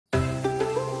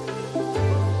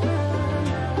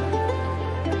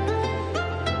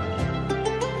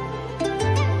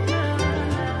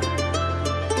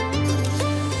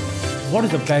What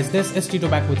is up guys, this is Tito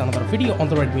back with another video on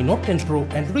the Redmi Note 10 Pro,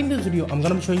 and during this video I'm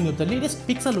going to be showing you the latest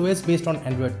PixelOS based on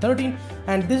Android 13,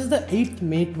 and this is the 8th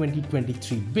May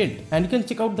 2023 build, and you can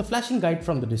check out the flashing guide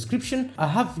from the description. I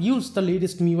have used the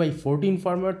latest MIUI 14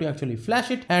 firmware to actually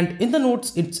flash it, and in the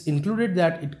notes it's included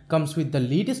that it comes with the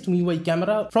latest MIUI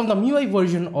camera from the MIUI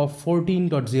version of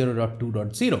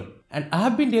 14.0.2.0. And I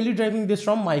have been daily driving this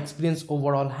ROM. My experience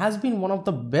overall has been one of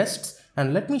the best,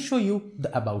 and let me show you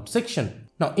the about section.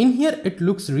 Now in here it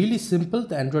looks really simple.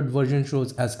 The Android version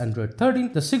shows as Android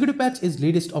 13. The security patch is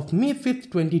latest of May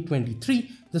 5th 2023.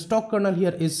 The stock kernel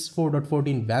here is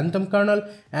 4.14 Phantom kernel,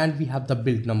 and we have the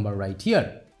build number right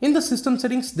here. In the system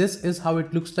settings, this is how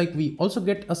it looks like. We also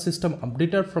get a system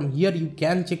updater. From here you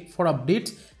can check for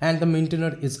updates, and the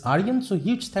maintainer is Aryan, so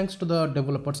huge thanks to the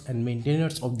developers and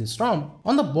maintainers of this ROM.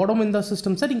 On the bottom in the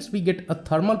system settings we get a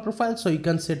thermal profile, so you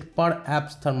can set per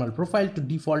app's thermal profile to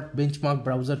default, benchmark,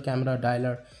 browser, camera,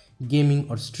 dialer, gaming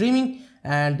or streaming,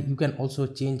 and you can also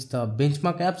change the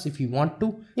benchmark apps if you want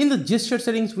to. In the gesture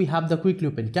settings we have the quickly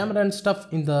open camera and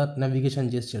stuff. In the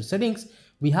navigation gesture settings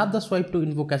we have the swipe to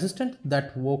invoke assistant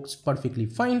that works perfectly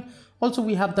fine. Also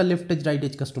we have the left edge right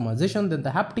edge customization. Then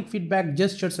the haptic feedback,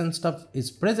 gestures and stuff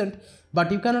is present,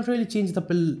 but you cannot really change the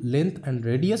pill length and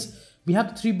radius. We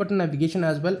have the 3-button navigation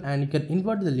as well, and you can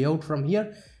invert the layout from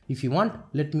here if you want.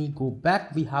 Let me go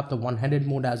back. We have the one-handed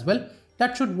mode as well,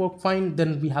 that should work fine.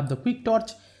 Then we have the quick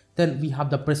torch. Then we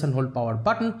have the press and hold power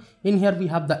button. In here we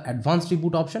have the advanced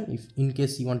reboot option if in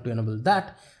case you want to enable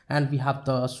that, and we have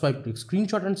the swipe to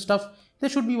screenshot and stuff. They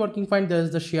should be working fine. There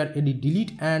is the share, edit,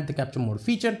 delete and the capture mode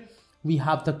feature. We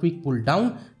have the quick pull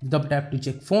down, double tap to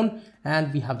check phone,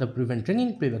 and we have the prevent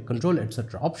ringing, playback control,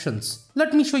 etc. options.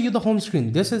 Let me show you the home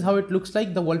screen. This is how it looks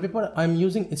like. The wallpaper I'm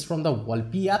using is from the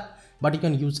Wallpaper app, but you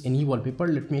can use any wallpaper.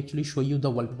 Let me actually show you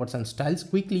the wallpapers and styles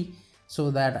quickly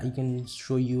so that I can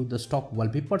show you the stock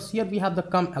wallpapers. Here we have the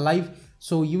come alive,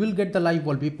 so you will get the live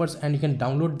wallpapers and you can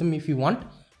download them if you want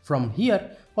from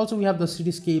here. Also we have the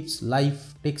cityscapes,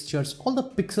 live, textures, all the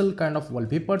pixel kind of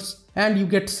wallpapers, and you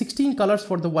get 16 colors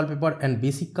for the wallpaper and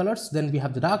basic colors. Then we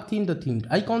have the dark theme, the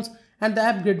themed icons, and the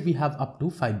app grid we have up to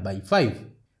 5x5.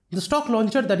 The stock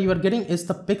launcher that you are getting is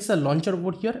the Pixel launcher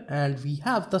over here, and we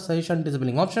have the suggestion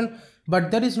disabling option,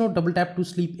 but there is no double tap to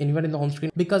sleep anywhere in the home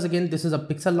screen because again this is a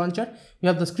Pixel launcher. You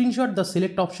have the screenshot, the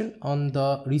select option on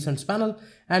the recents panel,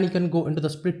 and you can go into the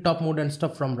split top mode and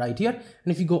stuff from right here.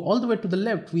 And if you go all the way to the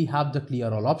left, we have the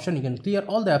clear all option. You can clear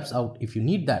all the apps out if you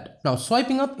need that. Now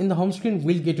swiping up in the home screen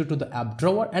will get you to the app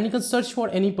drawer, and you can search for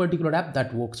any particular app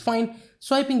that works fine.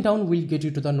 Swiping down will get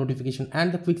you to the notification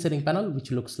and the quick setting panel,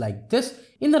 which looks like this.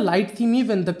 In the light theme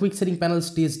even, the quick setting panel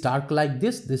stays dark like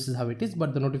this. This is how it is,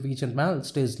 but the notification panel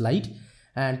stays light.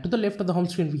 And to the left of the home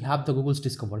screen we have the Google's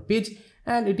Discover page,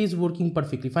 and it is working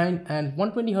perfectly fine, and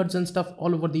 120Hz and stuff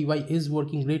all over the UI is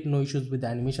working great. No issues with the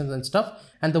animations and stuff,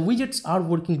 and the widgets are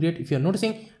working great. If you're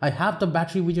noticing, I have the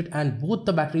battery widget and both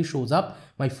the battery shows up.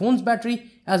 My phone's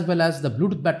battery as well as the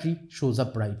Bluetooth battery shows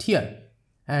up right here.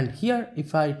 And here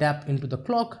if I tap into the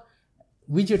clock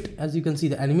widget, as you can see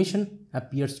the animation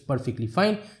appears perfectly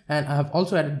fine, and I have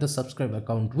also added the subscribe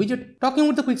account widget. Talking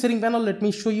with the quick setting panel, let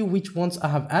me show you which ones I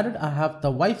have added. I have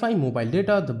the Wi-Fi, mobile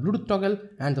data, the Bluetooth toggle,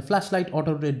 and the flashlight,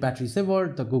 auto rotate, battery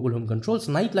saver, the Google Home controls,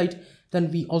 night light. Then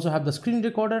we also have the screen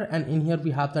recorder, and in here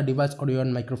we have the device audio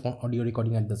and microphone audio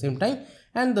recording at the same time,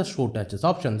 and the show touches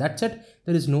option. That's it.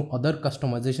 There is no other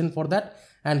customization for that.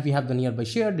 And we have the nearby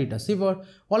share, data saver,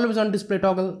 always on display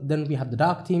toggle. Then we have the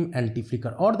dark theme,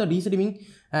 anti-flicker or the redimming,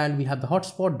 and we have the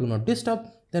hotspot, do not disturb.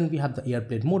 Then we have the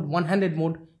airplane mode, one-handed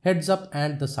mode, heads up,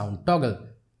 and the sound toggle.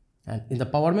 And in the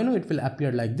power menu it will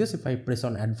appear like this. If I press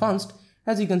on advanced,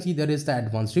 as you can see there is the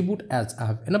advanced reboot as I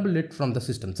have enabled it from the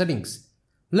system settings.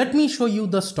 Let me show you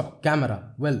the stock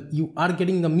camera. Well, you are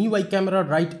getting the MIUI camera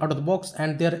right out of the box,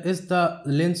 and there is the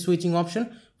lens switching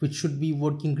option which should be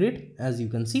working great as you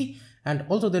can see. And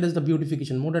also there is the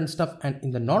beautification mode and stuff, and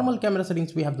in the normal camera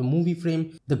settings we have the movie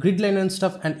frame, the grid line and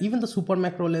stuff, and even the super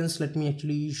macro lens. Let me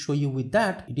actually show you with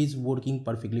that. It is working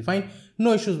perfectly fine.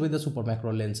 No issues with the super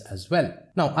macro lens as well.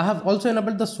 Now I have also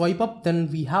enabled the swipe up. Then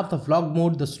we have the vlog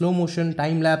mode, the slow motion,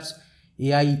 time lapse,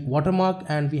 AI watermark,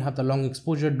 and we have the long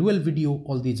exposure, dual video.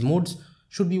 All these modes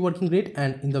should be working great.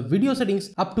 And in the video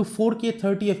settings, up to 4K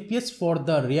 30 FPS for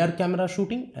the rear camera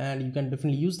shooting, and you can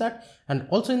definitely use that. And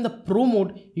also in the pro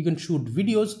mode you can shoot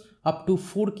videos up to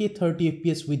 4K 30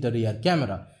 FPS with the rear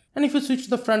camera. And if you switch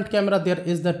to the front camera, there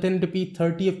is the 1080p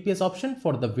 30 FPS option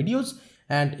for the videos,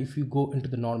 And if you go into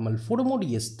the normal photo mode,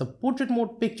 yes, the portrait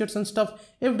mode, pictures and stuff,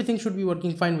 everything should be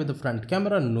working fine with the front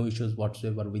camera. No issues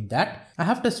whatsoever with that. I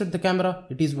have tested the camera.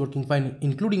 It is working fine,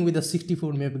 including with the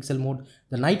 64 megapixel mode,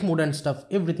 the night mode and stuff.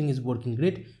 Everything is working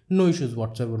great. No issues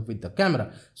whatsoever with the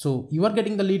camera. So you are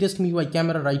getting the latest MIUI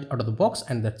camera right out of the box,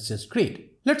 and that's just great.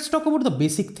 Let's talk about the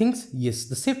basic things. Yes,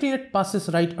 the Safetynet passes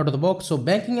right out of the box, so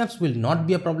banking apps will not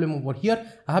be a problem over here.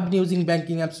 I have been using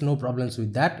banking apps, no problems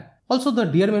with that. Also, the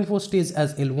DRM info stays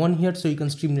as L1 here, so you can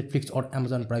stream Netflix or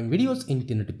Amazon Prime videos in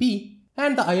 1080p.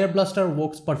 And the IR Blaster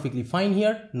works perfectly fine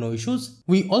here, no issues.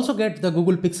 We also get the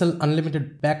Google Pixel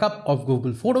Unlimited backup of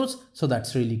Google Photos, so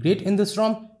that's really great in this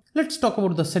ROM. Let's talk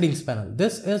about the settings panel.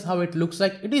 This is how it looks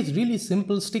like. It is really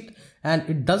simple stick and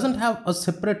it doesn't have a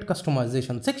separate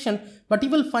customization section, but you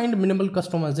will find minimal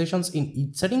customizations in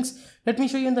each settings. Let me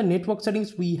show you in the network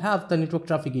settings. We have the network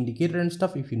traffic indicator and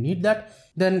stuff if you need that.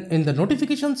 Then in the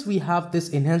notifications, we have this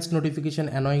enhanced notification,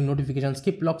 annoying notification,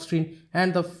 skip lock screen,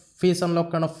 and the face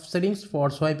unlock kind of settings for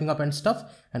swiping up and stuff.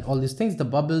 And all these things, the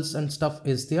bubbles and stuff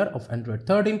is there of Android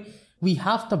 13. We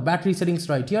have the battery settings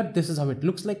right here. This is how it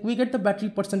looks like. We get the battery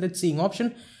percentage seeing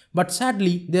option, but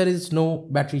sadly there is no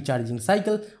battery charging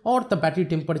cycle or the battery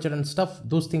temperature and stuff.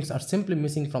 Those things are simply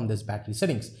missing from this battery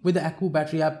settings. With the Accu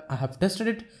battery app, I have tested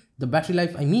it. The battery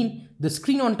life, the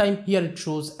screen on time here, it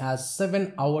shows as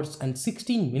 7 hours and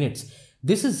 16 minutes.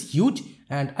 This is huge,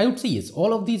 and I would say yes,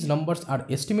 all of these numbers are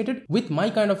estimated. With my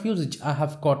kind of usage, I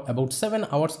have got about 7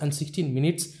 hours and 16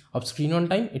 minutes of screen on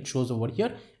time. It shows over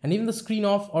here, and even the screen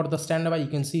off or the standby, you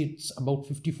can see it's about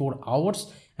 54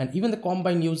 hours, and even the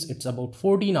combined use, it's about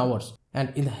 14 hours.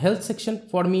 And in the health section,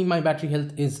 for me, my battery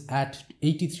health is at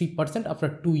 83%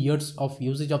 after 2 years of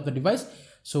usage of the device.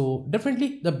 So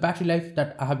definitely the battery life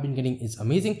that I have been getting is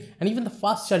amazing, and even the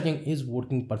fast charging is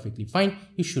working perfectly fine.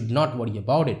 You should not worry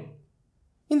about it.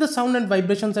 In the sound and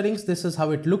vibration settings, this is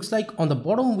how it looks like. On the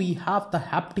bottom, we have the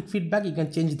haptic feedback. You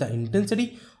can change the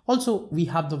intensity. Also, we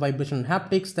have the vibration and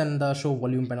haptics, then the show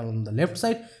volume panel on the left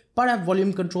side. But I have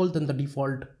volume control, then the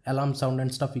default alarm sound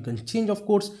and stuff you can change, of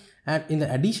course. And in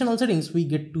the additional settings, we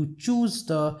get to choose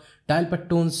the dial pad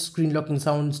tones, screen locking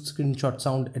sounds, screenshot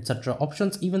sound, etc.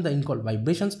 options, even the in-call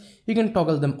vibrations. You can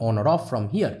toggle them on or off from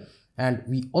here. And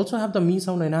we also have the Mi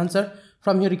Sound Enhancer.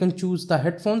 From here, you can choose the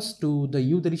headphones to the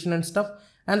U direction and stuff.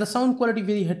 And the sound quality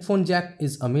with the headphone jack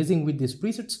is amazing with these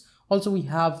presets. Also, we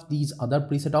have these other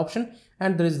preset option,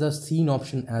 and there is the scene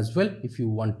option as well if you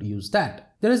want to use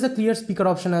that. There is the clear speaker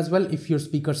option as well. If your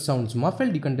speaker sounds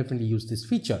muffled, you can definitely use this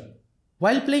feature.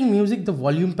 While playing music, the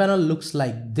volume panel looks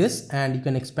like this, and you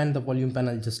can expand the volume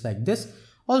panel just like this.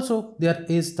 Also, there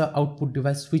is the output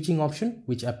device switching option,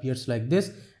 which appears like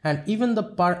this, and even the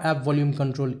per app volume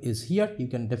control is here. You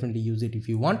can definitely use it if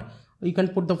you want. You can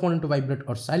put the phone into vibrate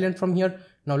or silent from here.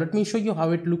 Now let me show you how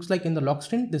it looks like in the lock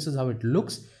screen. This is how it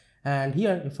looks. And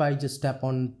here, if I just tap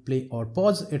on play or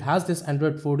pause, it has this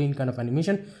Android 14 kind of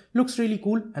animation. Looks really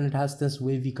cool, and it has this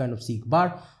wavy kind of seek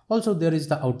bar. Also, there is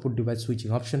the output device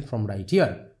switching option from right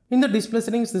here. In the display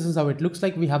settings, this is how it looks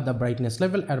like. We have the brightness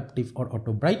level, adaptive or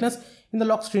auto brightness. In the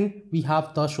lock screen, we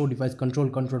have the show device control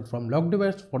from lock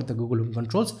device for the Google Home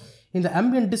controls. In the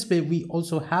ambient display, we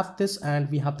also have this,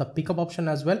 and we have the pickup option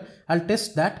as well. I'll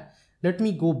test that. Let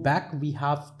me go back. We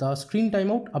have the screen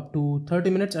timeout up to 30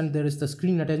 minutes, and there is the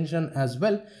screen attention as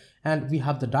well. And we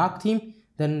have the dark theme.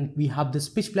 Then we have this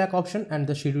pitch black option and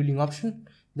the scheduling option.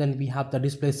 Then we have the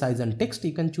display size and text.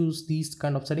 You can choose these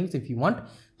kind of settings if you want.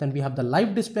 Then we have the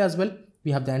live display as well.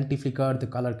 We have the anti-flicker, the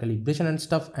color calibration and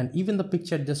stuff, and even the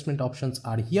picture adjustment options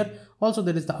are here. Also,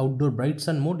 there is the outdoor bright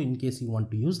sun mode in case you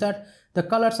want to use that. The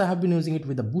colors, I have been using it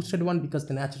with the boosted one because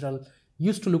the natural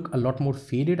used to look a lot more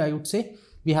faded, I would say.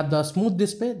 We have the smooth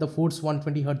display, the Force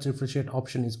 120Hz refresh rate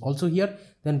option is also here.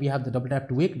 Then we have the double tap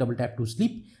to wake, double tap to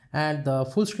sleep, and the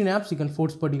full screen apps. You can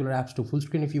force particular apps to full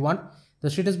screen if you want.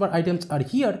 The status bar items are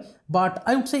here, but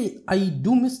I would say I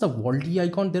do miss the VoLTE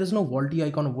icon. There is no VoLTE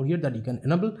icon over here that you can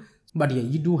enable. But yeah,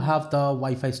 you do have the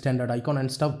Wi-Fi standard icon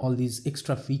and stuff, all these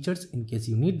extra features in case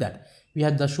you need that. We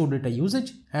have the show data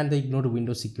usage and the ignore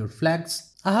Windows secure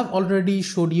flags. I have already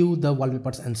showed you the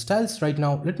wallpapers and styles. Right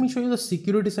now, let me show you the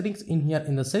security settings in here.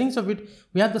 In the settings of it,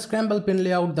 we have the scramble pin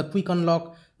layout, the quick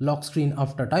unlock, lock screen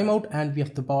after timeout, and we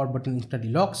have the power button instantly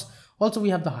locks. Also, we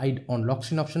have the hide on lock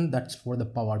screen option. That's for the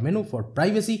power menu for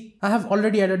privacy. I have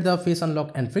already added the face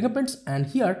unlock and fingerprints, and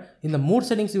here in the more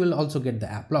settings, you will also get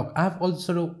the app lock. I have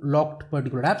also locked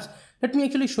particular apps. Let me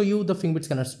actually show you the fingerprint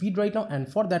scanner speed right now,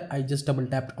 and for that I just double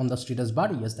tapped on the status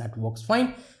bar. Yes, that works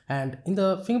fine. And in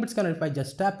the fingerprint scanner, if I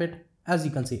just tap it, as you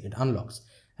can see, it unlocks,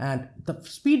 and the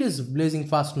speed is blazing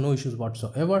fast, no issues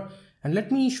whatsoever. And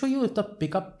let me show you if the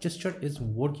pickup gesture is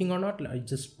working or not. I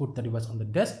just put the device on the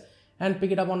desk and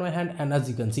pick it up on my hand, and as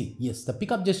you can see, yes, the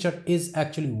pickup gesture is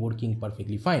actually working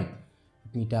perfectly fine.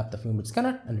 Let me tap the fingerprint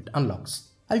scanner and it unlocks.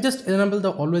 I'll just enable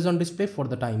the always on display for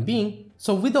the time being.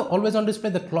 So with the always on display,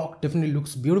 the clock definitely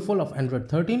looks beautiful of Android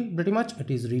 13 pretty much.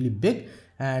 It is really big.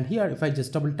 And here if I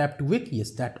just double tap to wake,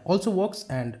 yes, that also works.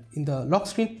 And in the lock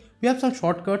screen, we have some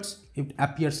shortcuts. It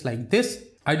appears like this.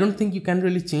 I don't think you can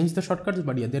really change the shortcuts,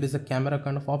 but yeah, there is a camera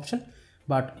kind of option.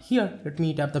 But here, let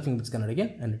me tap the fingerprint scanner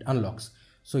again and it unlocks.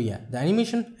 So yeah, the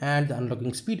animation and the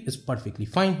unlocking speed is perfectly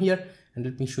fine here. And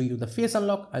let me show you the face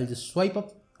unlock. I'll just swipe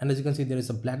up, and as you can see, there is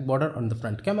a black border on the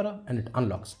front camera and it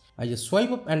unlocks. I just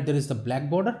swipe up and there is the black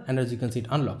border, and as you can see, it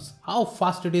unlocks. How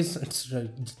fast it is, it's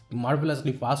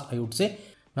marvelously fast, I would say.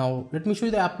 Now let me show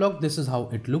you the AppLock. This is how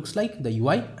it looks like, the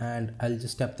UI, and I'll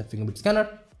just tap the fingerprint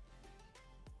scanner.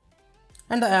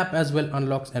 And the app as well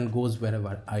unlocks and goes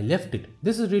wherever I left it.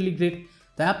 This is really great.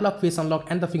 The AppLock, face unlock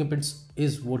and the fingerprints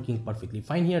is working perfectly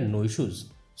fine here, no issues.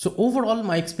 So overall,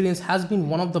 my experience has been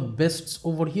one of the best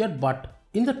over here, but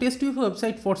in the test view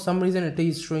website, for some reason it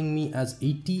is showing me as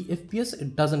 80 FPS.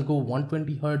 It doesn't go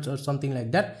 120 Hz or something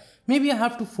like that. Maybe I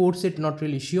have to force it, not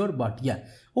really sure, but yeah.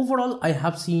 Overall, I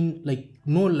have seen like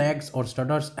no lags or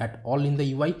stutters at all in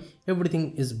the UI.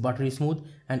 Everything is buttery smooth,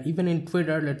 and even in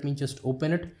Twitter, let me just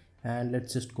open it and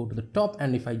let's just go to the top,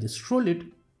 and if I just scroll it,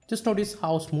 just notice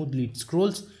how smoothly it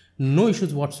scrolls. No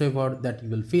issues whatsoever that you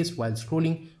will face while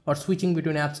scrolling or switching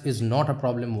between apps is not a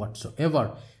problem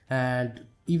whatsoever. And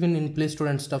even in Play Store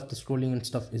and stuff, the scrolling and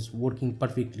stuff is working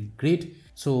perfectly great.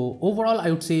 So overall,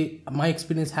 I would say my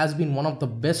experience has been one of the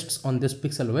best on this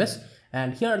PixelOS.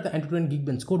 And here are the end-to-end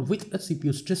Geekbench score with a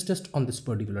CPU stress test on this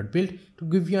particular build to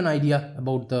give you an idea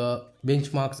about the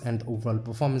benchmarks and the overall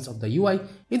performance of the UI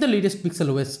in the latest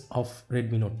PixelOS of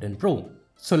Redmi Note 10 Pro.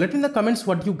 So let me in the comments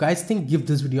what you guys think. Give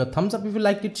this video a thumbs up if you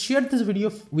liked it. Share this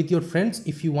video with your friends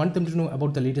if you want them to know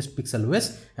about the latest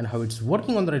PixelOS and how it's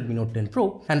working on the Redmi Note 10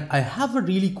 Pro. And I have a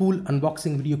really cool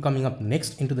unboxing video coming up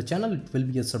next into the channel. It will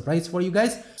be a surprise for you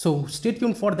guys. So stay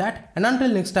tuned for that. And until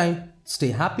next time, stay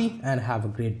happy and have a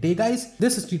great day, guys.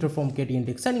 This is Tito from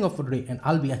KTNTECH signing off for today, and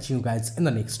I'll be catching you guys in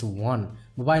the next one.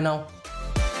 Bye bye now.